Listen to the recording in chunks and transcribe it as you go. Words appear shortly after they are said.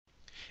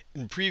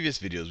In previous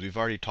videos, we've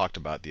already talked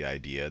about the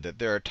idea that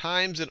there are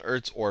times in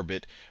Earth's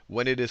orbit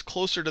when it is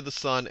closer to the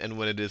sun and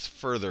when it is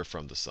further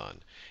from the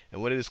sun.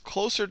 And when it is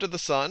closer to the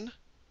sun,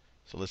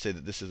 so let's say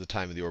that this is the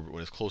time of the orbit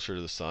when it's closer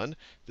to the sun.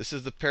 This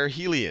is the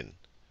perihelion.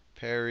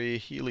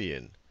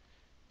 Perihelion.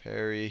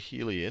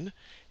 Perihelion.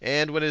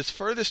 And when it is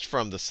furthest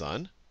from the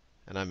sun,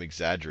 and I'm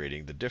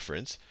exaggerating the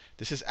difference,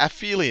 this is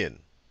aphelion.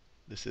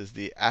 This is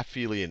the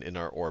aphelion in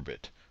our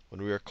orbit.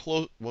 When we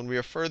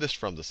are furthest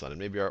from the sun, and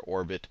maybe our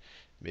orbit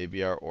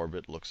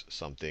looks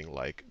something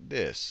like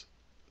this.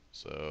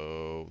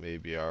 So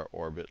maybe our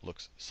orbit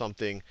looks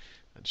something,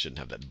 I shouldn't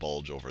have that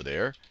bulge over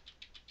there.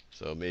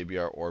 So maybe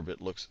our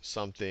orbit looks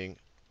something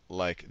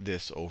like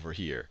this over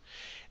here.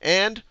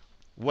 And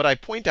what I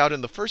point out in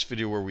the first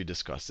video where we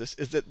discussed this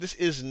is that this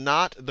is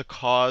not the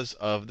cause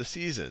of the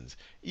seasons.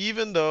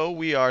 Even though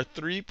we are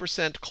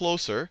 3%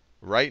 closer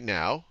right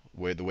now,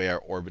 the way our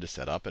orbit is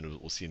set up,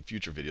 and we'll see in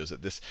future videos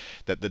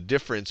that the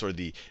difference or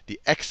the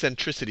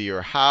eccentricity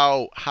or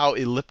how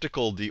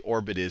elliptical the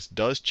orbit is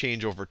does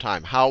change over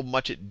time. How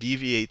much it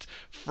deviates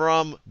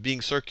from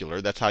being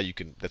circular.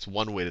 That's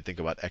one way to think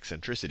about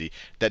eccentricity.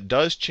 That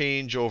does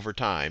change over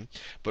time.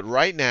 But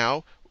right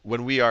now,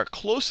 when we are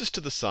closest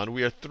to the sun,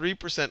 we are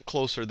 3%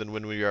 closer than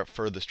when we are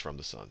furthest from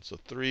the sun. So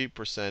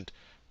 3%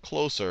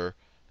 closer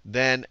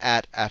than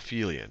at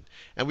aphelion.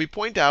 And we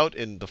point out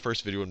in the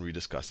first video when we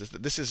discussed this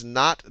that this is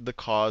not the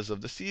cause of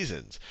the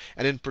seasons.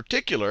 And in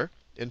particular,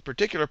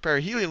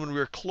 perihelion, when we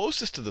are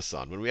closest to the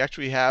sun, when we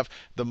actually have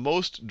the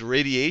most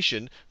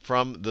radiation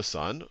from the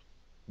sun,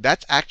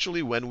 that's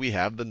actually when we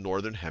have the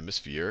northern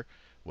hemisphere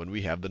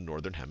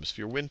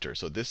winter.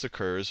 So this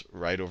occurs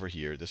right over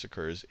here. This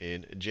occurs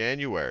in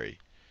January.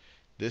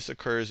 This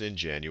occurs in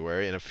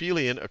January, and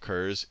aphelion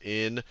occurs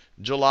in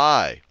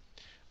July.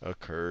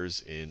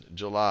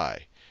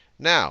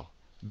 Now,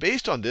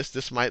 based on this,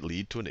 this might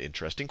lead to an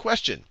interesting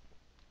question.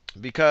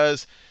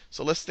 Because,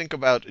 so let's think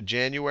about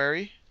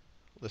January.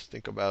 Let's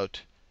think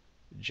about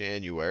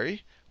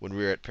January when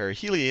we're at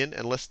perihelion,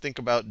 and let's think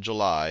about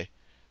July.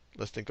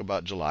 Let's think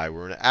about July.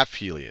 We're in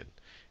aphelion.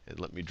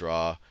 And let me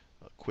draw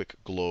a quick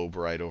globe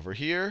right over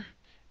here.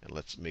 And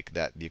let's make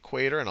that the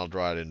equator, and I'll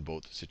draw it in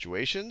both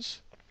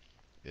situations.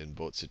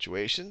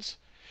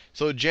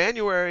 So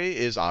January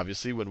is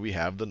obviously when we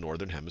have the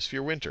northern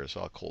hemisphere winter.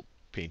 So I'll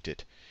paint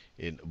it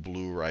in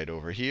blue right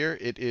over here.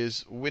 It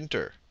is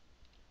winter.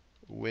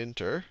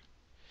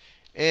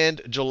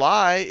 And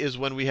July is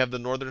when we have the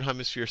northern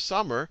hemisphere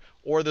summer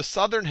or the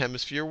southern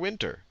hemisphere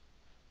winter.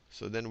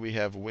 So then we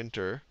have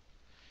winter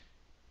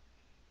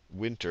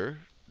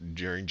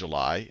during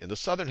July in the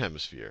southern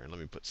hemisphere. And let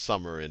me put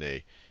summer in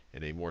a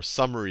more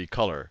summery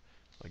color.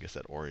 I guess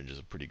that orange is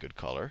a pretty good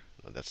color.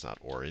 No, that's not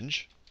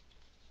orange.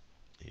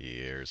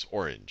 Here's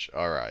orange.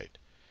 All right.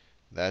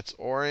 That's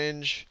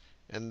orange,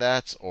 and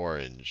that's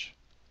orange.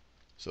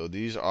 So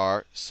these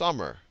are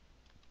summer.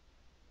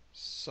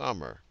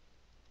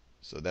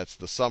 So that's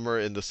the summer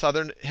in the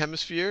southern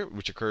hemisphere,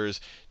 which occurs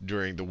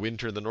during the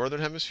winter in the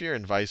northern hemisphere,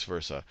 and vice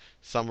versa.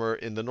 Summer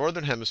in the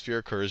northern hemisphere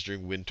occurs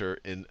during winter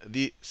in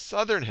the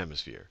southern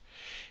hemisphere.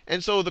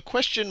 And so the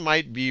question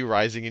might be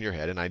rising in your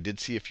head, and I did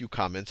see a few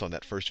comments on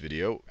that first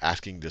video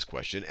asking this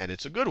question, and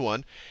it's a good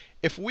one.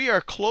 If we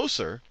are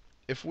closer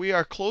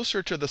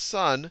to the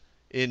sun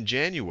in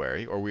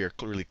January, or we are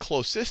clearly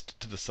closest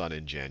to the sun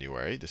in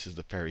January, this is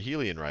the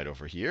perihelion right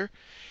over here,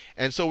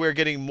 and so we're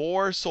getting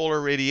more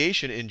solar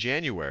radiation in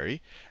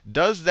January,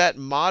 does that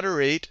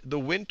moderate the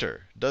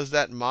winter? So does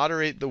that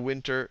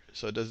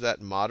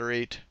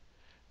moderate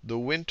the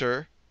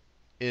winter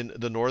in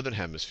the northern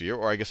hemisphere?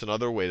 Or I guess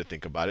another way to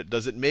think about it,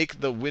 does it make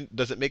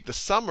the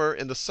summer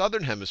in the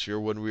southern hemisphere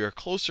when we are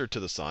closer to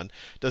the sun,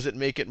 does it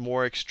make it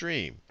more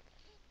extreme?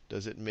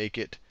 Does it make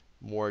it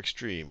more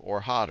extreme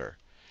or hotter?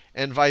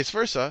 And vice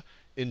versa,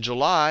 in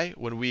July,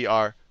 when we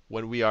are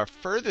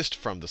furthest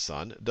from the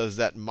sun, does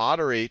that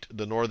moderate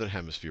the northern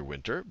hemisphere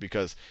winter?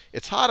 Because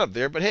it's hot up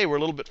there, but hey, we're a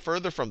little bit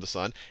further from the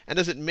sun. And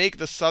does it make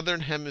the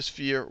southern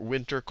hemisphere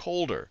winter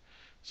colder?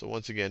 So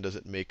once again, does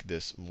it make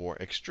this more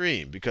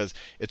extreme? Because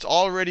it's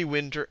already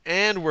winter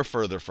and we're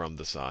further from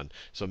the sun,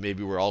 so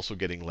maybe we're also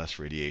getting less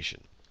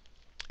radiation.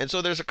 And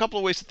so there's a couple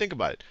of ways to think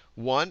about it.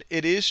 One,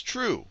 it is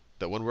true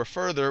that when we're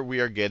further, we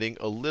are getting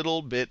a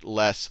little bit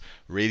less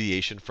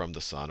radiation from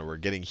the sun, or we're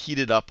getting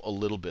heated up a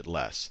little bit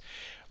less.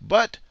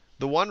 But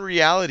the one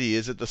reality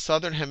is that the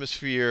southern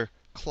hemisphere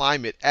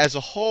climate as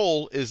a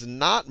whole is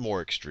not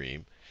more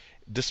extreme.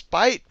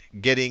 Despite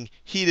getting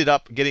heated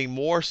up, getting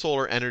more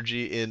solar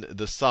energy in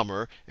the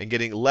summer, and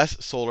getting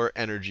less solar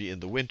energy in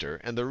the winter.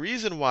 And the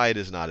reason why it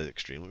is not as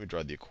extreme, let me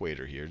draw the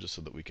equator here just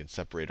so that we can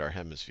separate our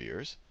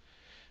hemispheres.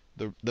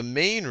 The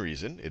main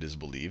reason, it is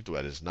believed,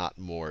 that is not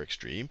more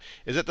extreme,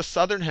 is that the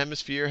southern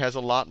hemisphere has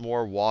a lot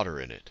more water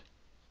in it.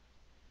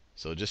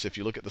 So just if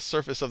you look at the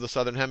surface of the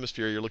southern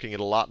hemisphere, you're looking at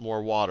a lot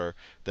more water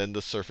than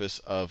the surface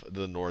of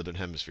the northern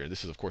hemisphere. And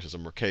this is, of course, is a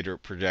Mercator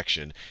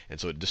projection, and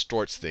so it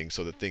distorts things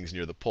so that things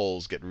near the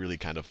poles get really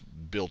kind of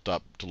built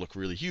up to look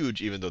really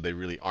huge, even though they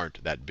really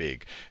aren't that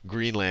big.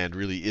 Greenland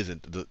really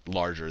isn't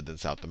larger than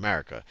South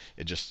America.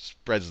 It just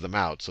spreads them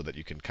out so that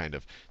you can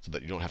so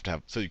that you don't have to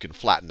have, so you can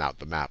flatten out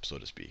the map, so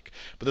to speak.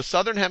 But the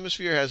southern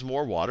hemisphere has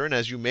more water, and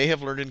as you may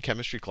have learned in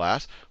chemistry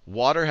class,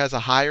 water has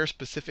a higher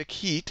specific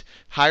heat,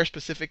 higher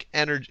specific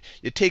energy.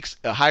 It takes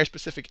a higher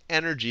specific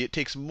energy. It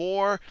takes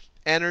more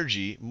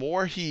energy,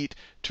 more heat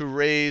to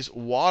raise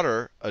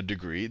water a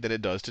degree than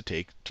it does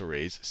to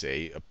raise,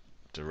 say,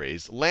 to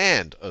raise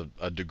land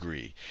a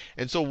degree.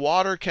 And so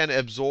water can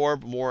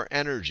absorb more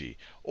energy.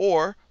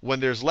 Or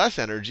when there's less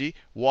energy,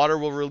 water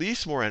will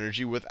release more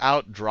energy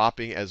without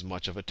dropping as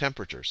much of a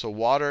temperature. So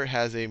water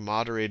has a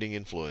moderating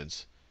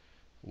influence.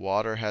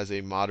 Water has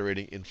a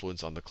moderating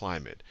influence on the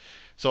climate.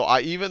 So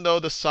even though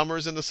the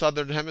summers in the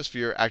southern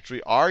hemisphere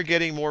actually are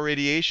getting more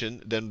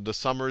radiation than the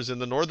summers in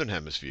the northern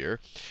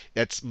hemisphere,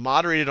 it's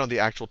moderated on the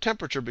actual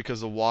temperature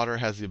because the water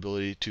has the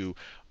ability to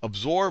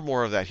absorb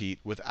more of that heat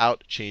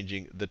without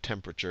changing the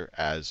temperature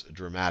as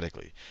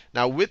dramatically.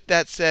 Now, with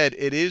that said,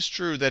 it is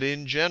true that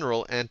in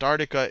general,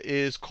 Antarctica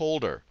is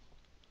colder.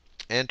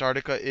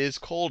 Antarctica is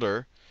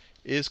colder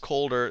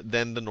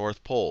than the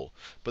North Pole.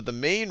 But the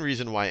main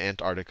reason why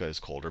Antarctica is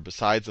colder,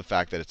 besides the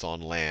fact that it's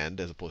on land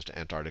as opposed to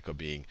Antarctica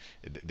being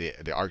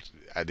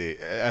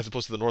as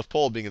opposed to the North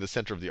Pole being in the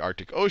center of the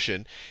Arctic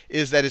Ocean,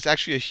 is that it's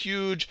actually a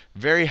huge,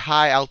 very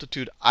high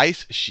altitude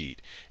ice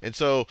sheet. And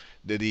so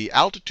the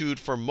altitude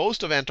for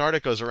most of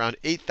Antarctica is around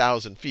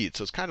 8,000 feet.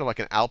 So it's kind of like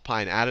an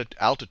alpine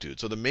altitude.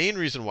 So the main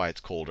reason why it's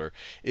colder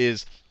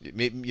is,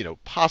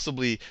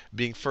 possibly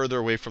being further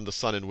away from the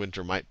sun in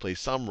winter might play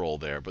some role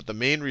there. But the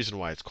main reason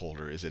why it's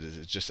colder is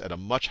it's just at a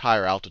much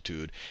higher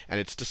altitude, and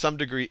it's to some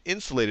degree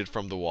insulated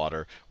from the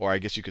water, or I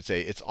guess you could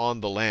say it's on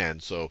the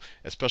land. So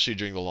especially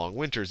during the long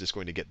winters, it's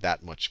going to get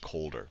that much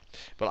colder.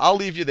 But I'll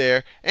leave you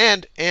there,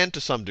 and to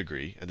some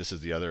degree, and this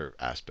is the other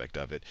aspect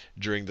of it,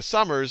 during the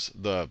summers,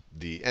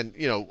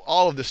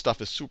 all of this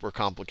stuff is super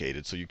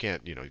complicated, so you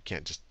can't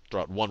just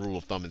throw out one rule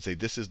of thumb and say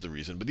this is the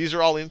reason. But these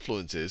are all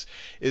influences.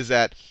 Is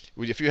that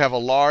if you have a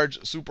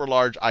large, super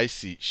large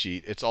ice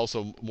sheet, it's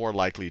also more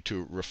likely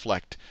to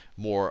reflect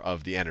more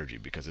of the energy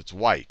because it's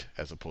white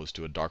as opposed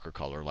to a darker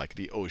color like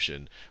the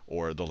ocean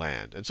or the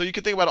land. And so you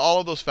can think about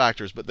all of those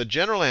factors, but the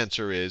general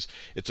answer is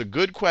it's a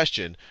good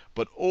question,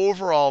 but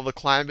overall the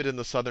climate in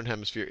the southern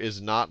hemisphere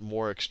is not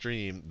more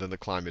extreme than the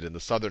climate in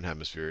the southern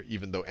hemisphere,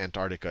 even though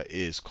Antarctica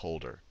is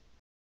colder.